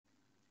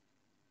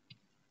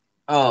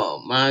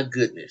Oh my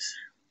goodness.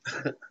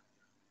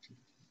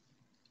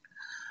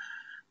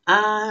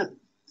 I'm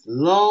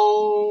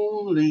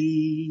lonely.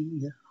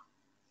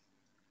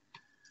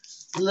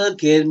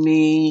 Look at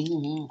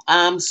me.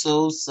 I'm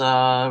so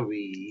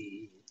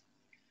sorry.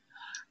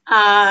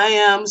 I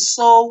am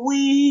so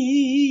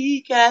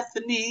weak at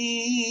the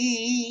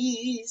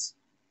knees.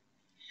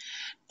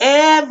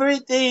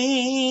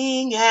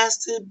 Everything has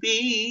to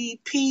be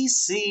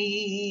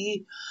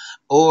PC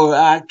or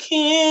I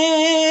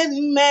can't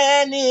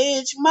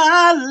manage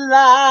my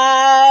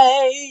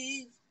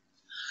life.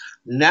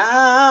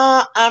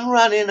 Now I'm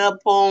running up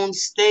on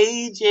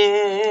stages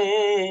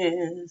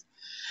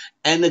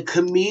and the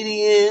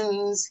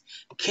comedians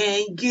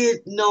can't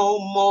get no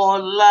more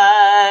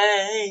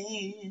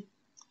life.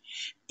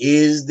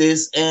 Is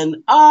this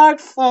an art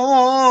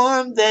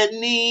form that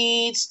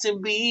needs to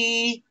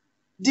be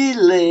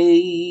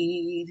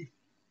delayed?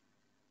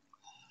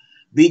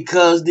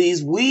 Because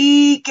these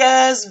weak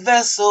ass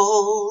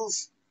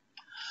vessels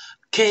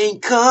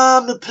can't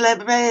come to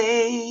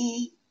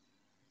play.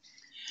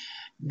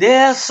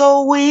 They're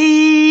so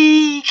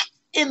weak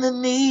in the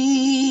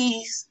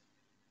knees.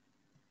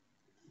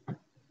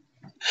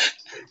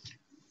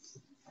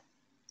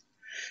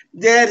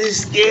 That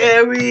is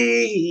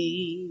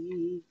scary.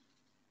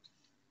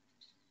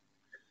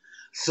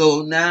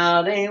 So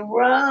now they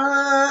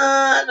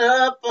run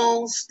up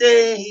on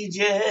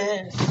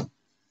stages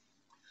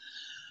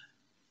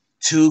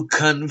to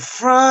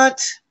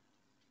confront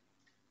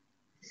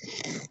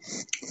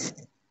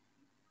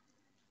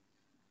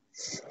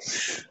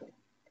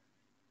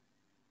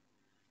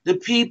the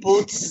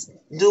people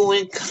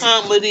doing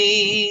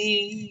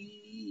comedy.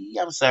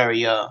 I'm sorry,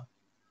 y'all.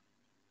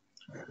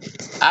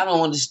 I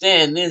don't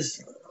understand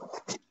this.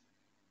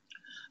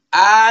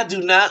 I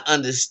do not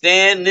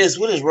understand this.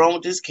 What is wrong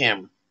with this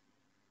camera?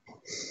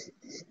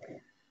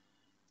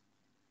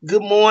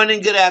 Good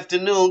morning, good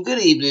afternoon, good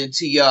evening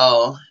to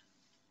y'all.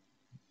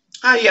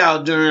 How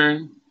y'all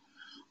doing?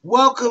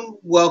 Welcome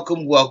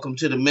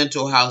to the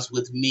Mental House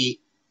with me,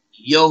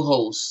 your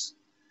host,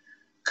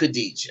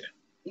 Khadijah.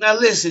 Now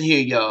listen here,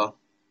 y'all.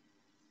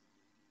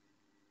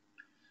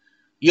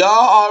 Y'all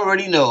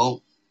already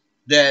know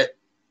that,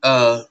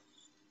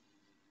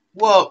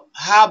 well,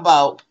 how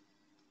about,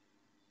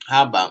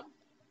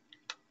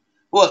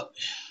 well,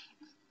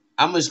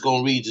 I'm just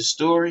going to read the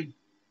story.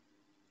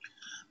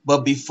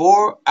 But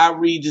before I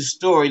read the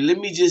story, let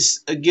me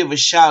just give a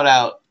shout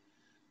out.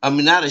 I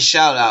mean, not a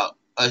shout out,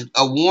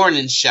 a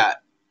warning shot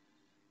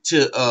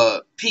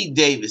to Pete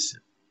Davidson.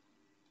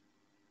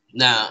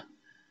 Now,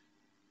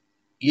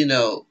 you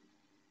know,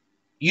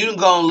 you done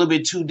gone a little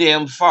bit too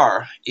damn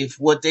far if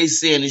what they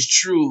saying is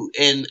true,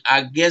 and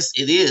I guess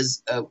it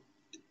is.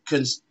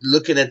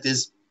 Looking at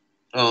this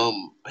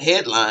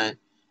headline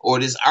or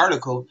this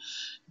article,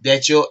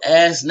 that your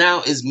ass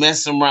now is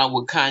messing around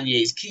with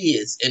Kanye's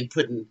kids and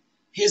putting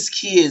his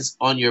kids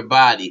on your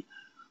body.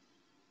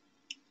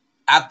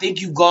 I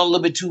think you've gone a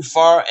little bit too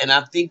far, and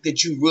I think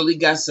that you really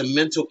got some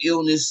mental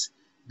illness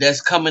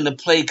that's coming to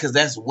play because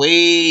that's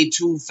way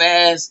too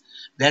fast.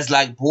 That's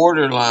like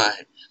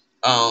borderline,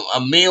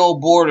 a male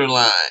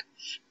borderline.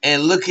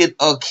 And look at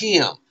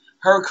Kim,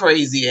 her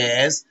crazy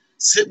ass,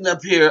 sitting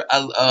up here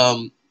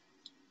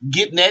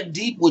getting that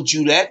deep with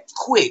you that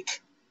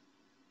quick.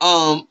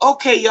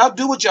 Okay, y'all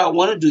do what y'all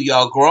want to do.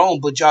 Y'all grown,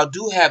 but y'all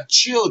do have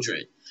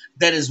children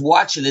that is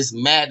watching this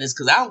madness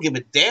because I don't give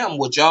a damn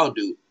what y'all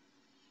do.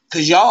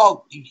 Because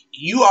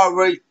you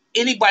already,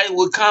 anybody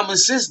with common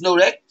sense know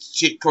that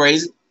shit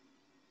crazy.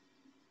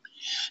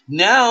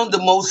 Now, the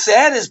most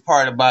saddest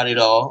part about it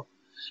all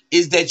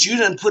is that you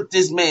done put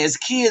this man's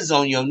kids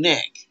on your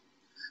neck.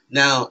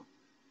 Now,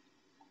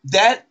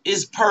 that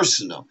is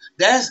personal.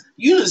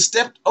 You done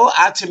stepped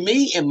out to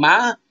me and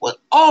my, with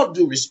all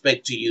due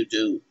respect to you,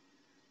 dude.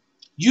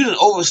 You done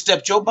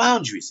overstepped your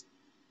boundaries.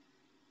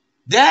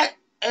 That,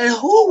 and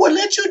who would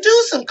let you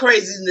do some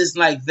craziness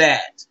like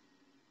that?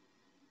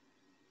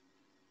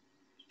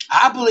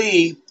 I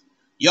believe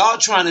y'all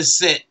trying to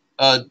set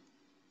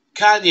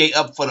Kanye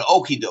up for the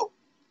okie doke.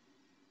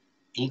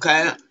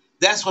 Okay?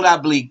 That's what I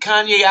believe.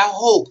 Kanye, I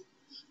hope.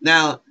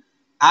 Now,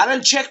 I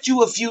done checked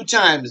you a few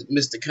times,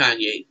 Mr.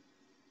 Kanye.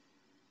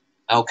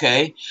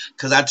 Okay?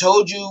 Because I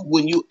told you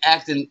when you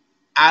acting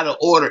out of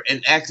order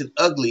and acting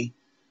ugly,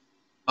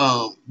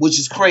 which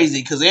is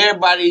crazy, because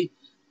everybody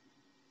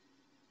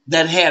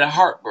that had a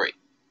heartbreak.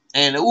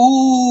 And,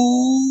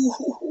 ooh,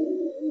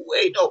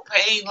 ain't no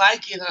pain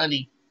like it,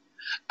 honey.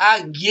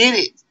 I get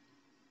it.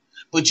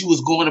 But you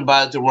was going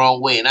about it the wrong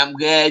way, and I'm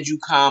glad you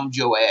calmed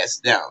your ass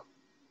down.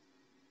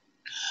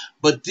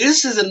 But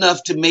this is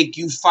enough to make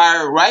you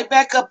fire right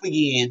back up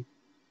again,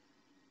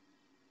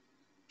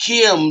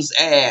 Kim's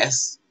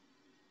ass,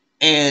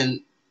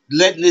 and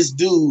letting this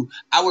dude.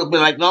 I would have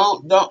been like,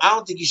 no, I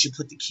don't think you should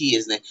put the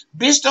kids there.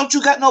 Bitch, don't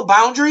you got no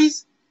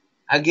boundaries?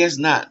 I guess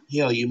not.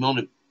 Hell, you want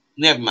to.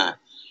 Never mind.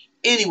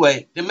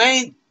 Anyway, the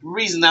main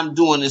reason I'm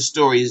doing this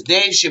story is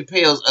Dave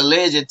Chappelle's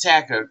alleged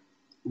attacker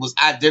was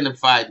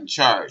identified and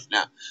charged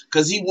now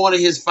because he wanted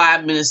his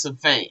 5 minutes of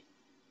fame.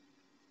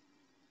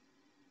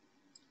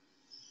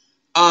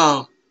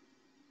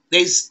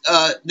 they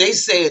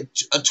said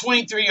a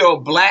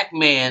 23-year-old black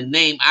man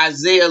named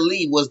Isaiah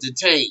Lee was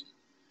detained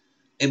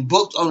and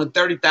booked on a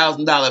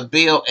 $30,000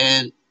 bail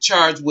and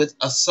charged with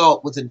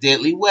assault with a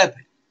deadly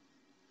weapon.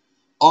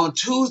 On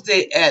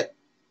Tuesday at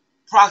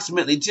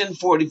approximately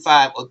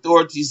 10:45,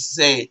 authorities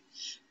say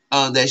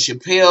that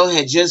Chappell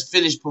had just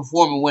finished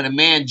performing when a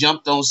man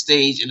jumped on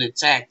stage and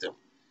attacked him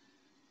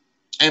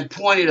and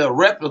pointed a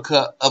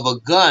replica of a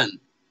gun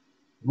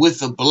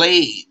with a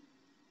blade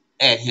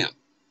at him.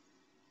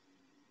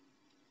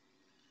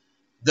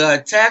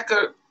 The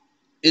attacker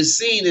is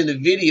seen in the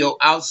video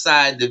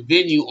outside the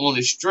venue on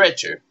a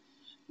stretcher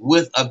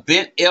with a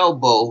bent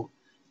elbow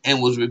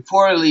and was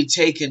reportedly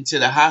taken to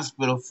the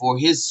hospital for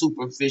his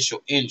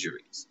superficial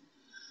injuries.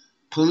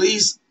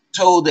 Police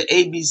told the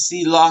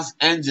ABC Los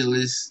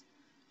Angeles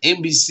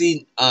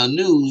NBC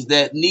News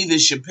that neither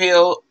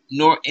Chappell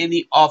nor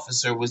any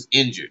officer was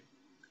injured,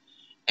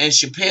 and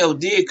Chappell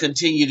did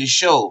continue the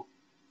show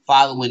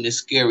following the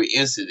scary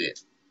incident.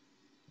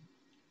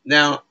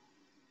 Now,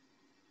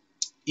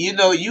 you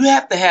know, you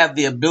have to have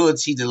the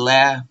ability to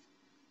laugh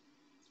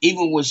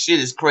even when shit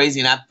is crazy,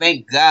 and I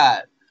thank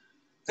God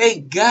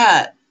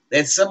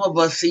that some of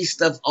us see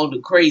stuff on the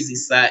crazy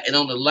side and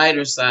on the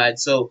lighter side,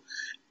 so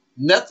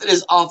nothing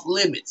is off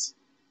limits.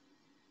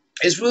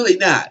 It's really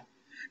not.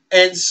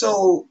 And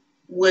so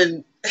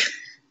when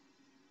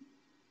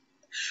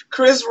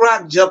Chris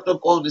Rock jumped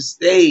up on the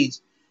stage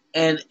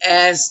and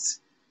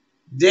asked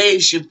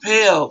Dave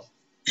Chappelle,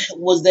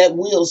 was that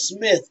Will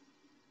Smith?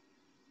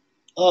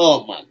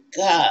 Oh my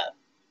God.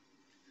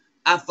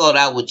 I thought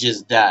I would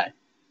just die.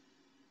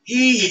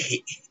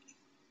 He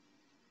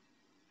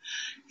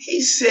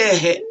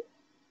said,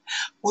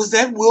 was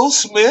that Will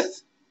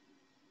Smith?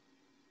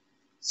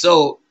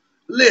 So,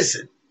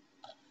 listen.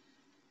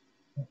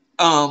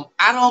 I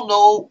don't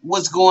know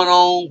what's going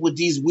on with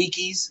these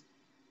wikis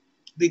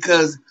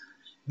because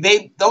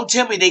they don't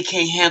tell me they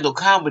can't handle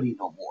comedy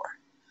no more.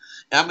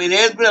 I mean,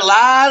 there's been a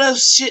lot of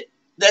shit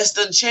that's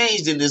done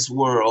changed in this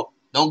world.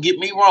 Don't get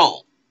me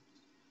wrong.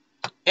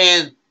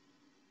 And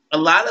a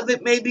lot of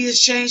it maybe has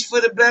changed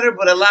for the better,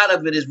 but a lot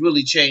of it has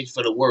really changed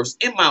for the worse,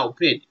 in my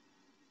opinion.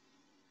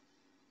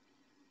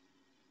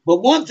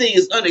 But one thing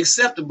is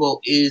unacceptable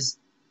is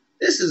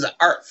this is an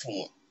art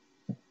form.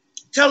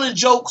 Telling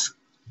jokes,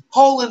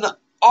 holding the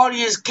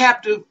audience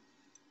captive,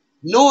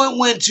 knowing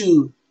when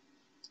to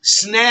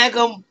snag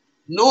them,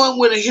 knowing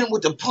when to hit them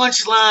with the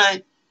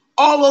punchline,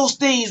 all those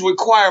things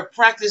require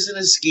practice and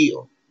a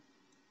skill.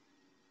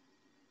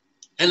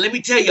 And let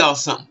me tell y'all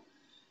something.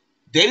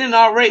 They done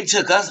already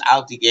took us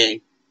out the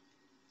game.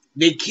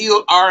 They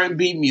killed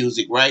R&B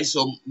music, right?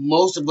 So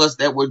most of us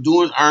that were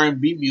doing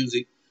R&B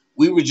music,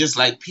 we were just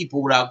like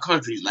people without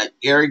countries, like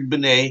Eric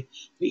Benet.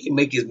 He can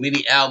make as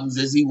many albums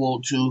as he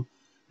want to.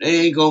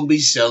 They ain't gonna be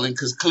selling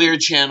because Clear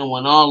Channel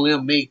and all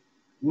them made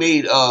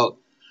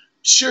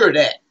sure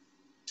that.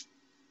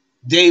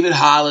 David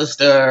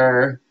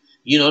Hollister,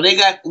 you know, they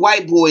got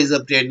white boys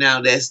up there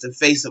now that's the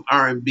face of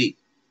R&B.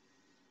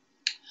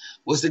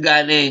 What's the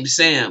guy named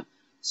Sam?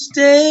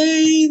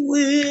 Stay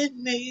with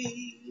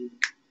me.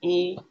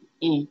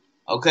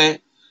 Okay.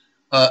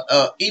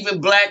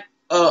 Even Black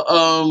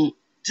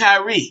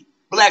Tyree,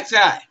 Black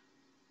Ty.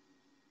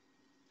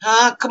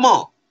 Huh? Come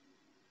on.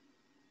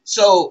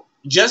 So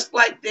just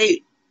like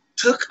they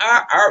took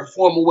our art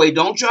form away,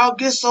 don't y'all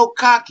get so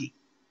cocky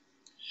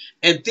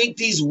and think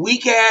these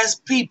weak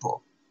ass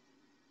people.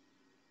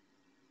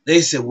 They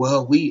said,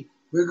 well, we're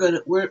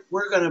gonna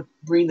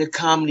bring the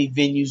comedy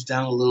venues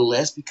down a little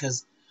less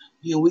because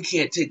you know we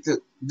can't take the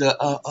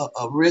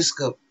risk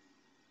of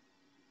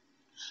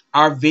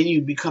our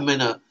venue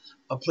becoming a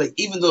place,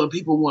 even though the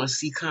people want to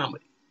see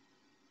comedy.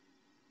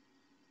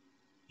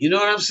 You know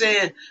what I'm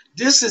saying?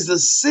 This is a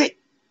sick.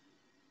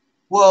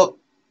 Well,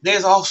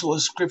 there's also a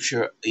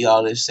scripture,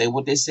 y'all, that say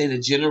what they say: the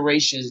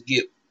generations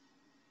get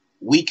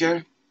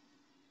weaker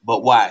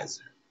but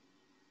wiser.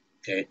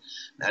 Okay,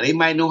 now they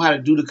might know how to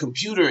do the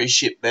computer and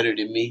shit better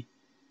than me,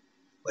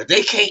 but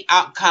they can't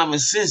out common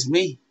sense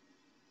me.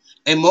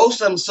 And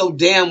most of them so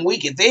damn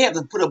weak, if they have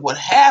to put up with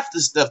half the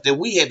stuff that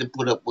we had to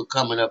put up with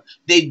coming up,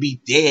 they'd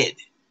be dead.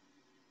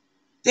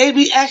 They'd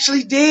be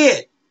actually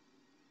dead.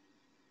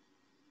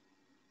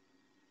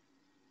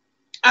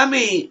 I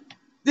mean,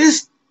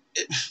 this,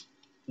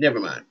 never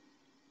mind.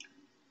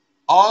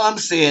 All I'm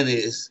saying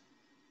is,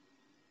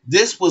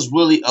 this was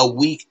really a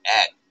weak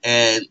act,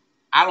 and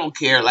I don't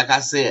care. Like I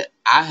said,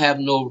 I have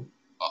no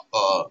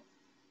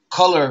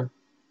color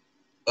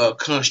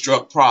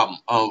construct problem,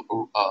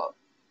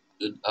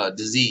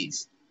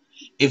 disease.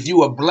 If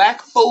you a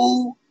black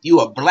fool, you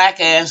a black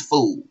ass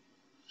fool.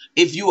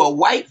 If you a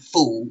white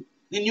fool,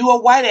 then you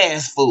a white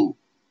ass fool.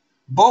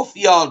 Both of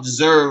y'all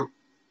deserve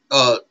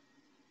 3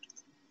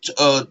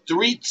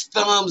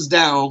 thumbs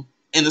down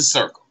in a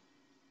circle.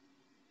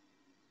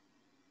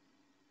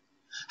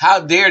 How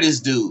dare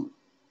this dude?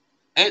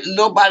 And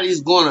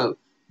nobody's gonna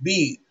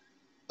be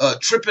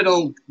tripping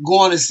on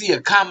going to see a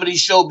comedy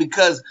show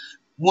because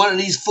one of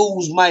these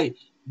fools might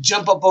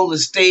jump up on the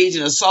stage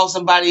and assault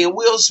somebody. And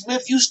Will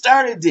Smith, you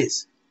started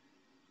this.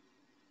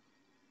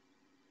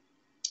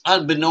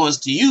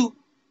 unbeknownst to you.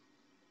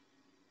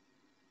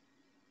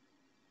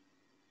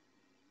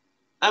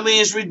 I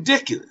mean, it's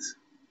ridiculous.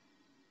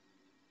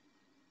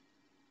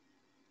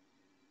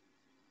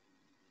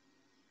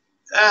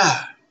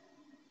 Ah,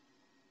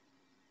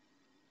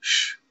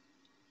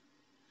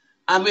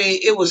 I mean,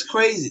 it was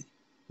crazy.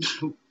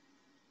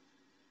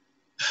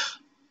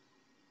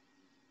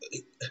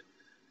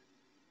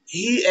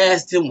 He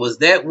asked him, was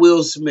that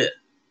Will Smith?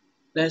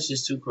 That's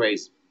just too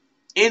crazy.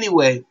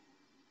 Anyway,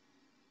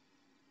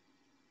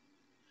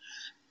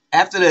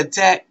 after the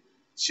attack,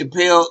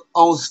 Chappelle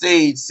on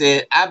stage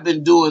said, I've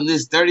been doing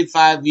this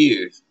 35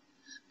 years.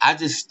 I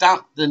just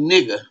stomped the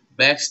nigga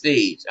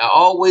backstage. I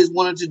always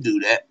wanted to do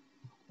that.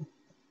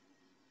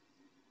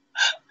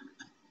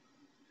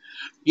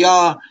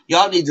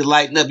 Y'all need to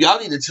lighten up. Y'all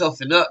need to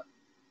toughen up.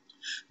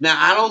 Now,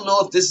 I don't know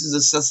if this is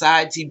a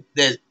society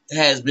that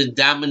has been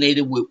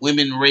dominated with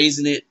women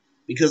raising it,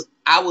 because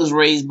I was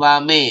raised by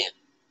a man.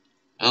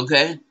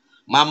 Okay?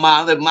 My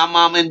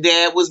mom and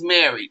dad was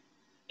married.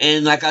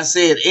 And like I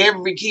said,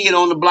 every kid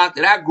on the block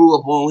that I grew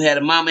up on had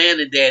a mama and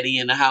a daddy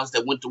in the house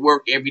that went to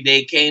work every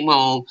day, came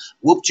home,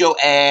 whooped your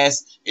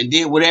ass, and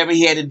did whatever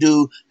he had to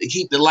do to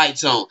keep the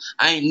lights on.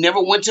 I ain't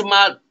never went to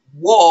my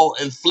wall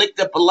and flicked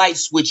up a light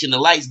switch and the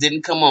lights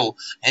didn't come on.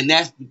 And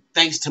that's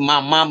thanks to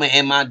my mama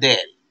and my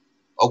daddy.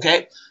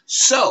 Okay?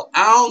 So,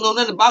 I don't know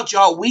nothing about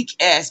y'all weak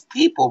ass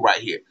people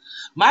right here.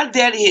 My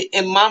daddy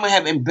and mama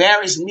have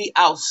embarrassed me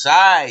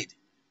outside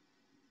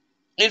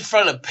in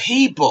front of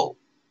people.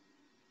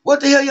 What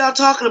the hell y'all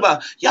talking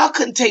about? Y'all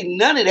couldn't take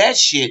none of that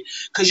shit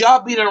because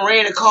y'all be done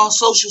ran and called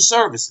social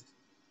services.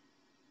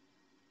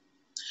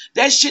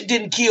 That shit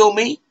didn't kill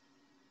me.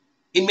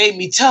 It made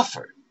me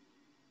tougher.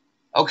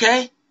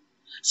 Okay?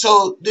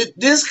 So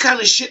this kind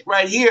of shit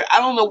right here, I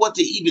don't know what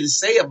to even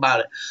say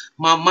about it.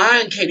 My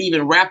mind can't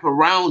even wrap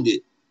around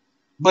it.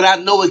 But I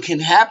know it can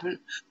happen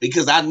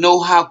because I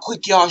know how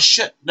quick y'all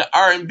shut the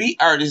R&B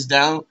artists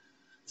down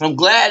from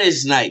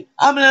Gladys Knight.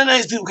 I mean,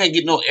 these people can't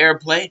get no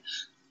airplay.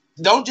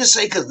 Don't just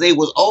say because they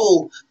was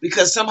old,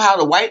 because somehow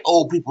the white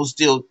old people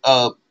still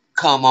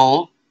come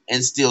on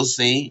and still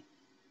sing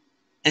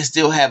and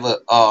still have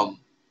a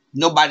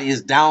nobody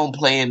is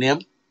downplaying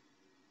them.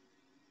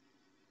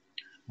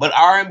 But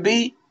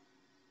R&B,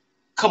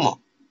 come on.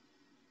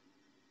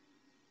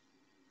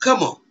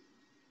 Come on.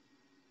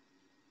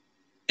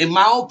 In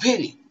my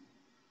opinion,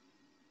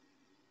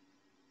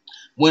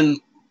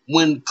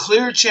 when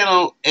Clear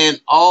Channel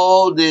and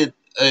all the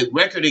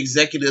record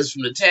executives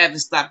from the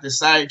Tavistock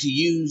decided to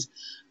use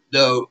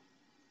the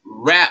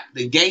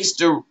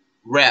gangster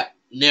rap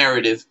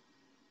narrative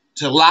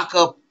to lock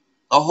up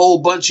a whole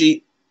bunch of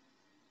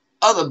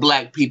other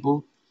black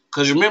people,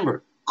 because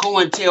remember,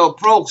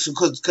 COINTELPRO,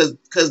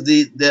 because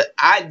the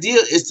idea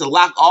is to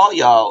lock all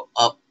y'all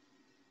up,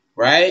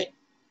 right?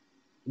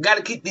 Got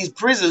to keep these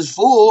prisons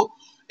full,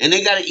 and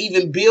they got to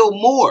even build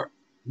more.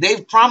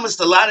 They've promised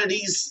a lot of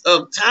these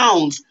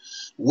towns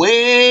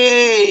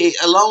way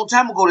a long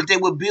time ago that they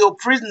would build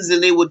prisons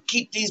and they would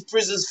keep these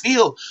prisons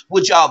filled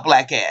with y'all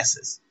black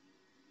asses.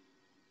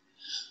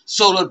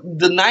 So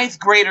the ninth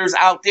graders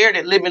out there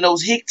that live in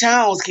those hick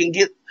towns can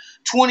get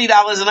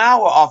 $20 an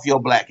hour off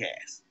your black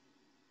ass.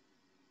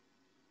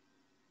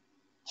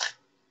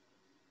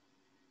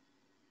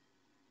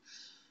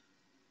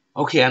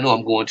 Okay, I know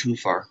I'm going too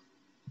far.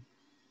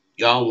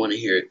 Y'all want to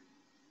hear it.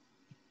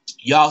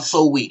 Y'all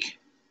so weak.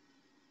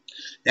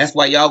 That's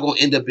why y'all gonna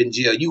end up in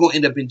jail. You gonna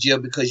end up in jail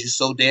because you're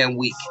so damn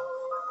weak.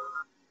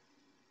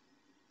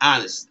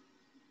 Honestly.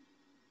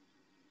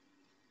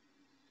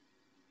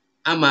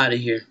 I'm out of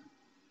here.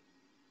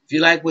 If you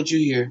like what you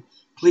hear,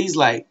 please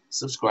like,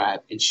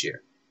 subscribe, and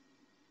share.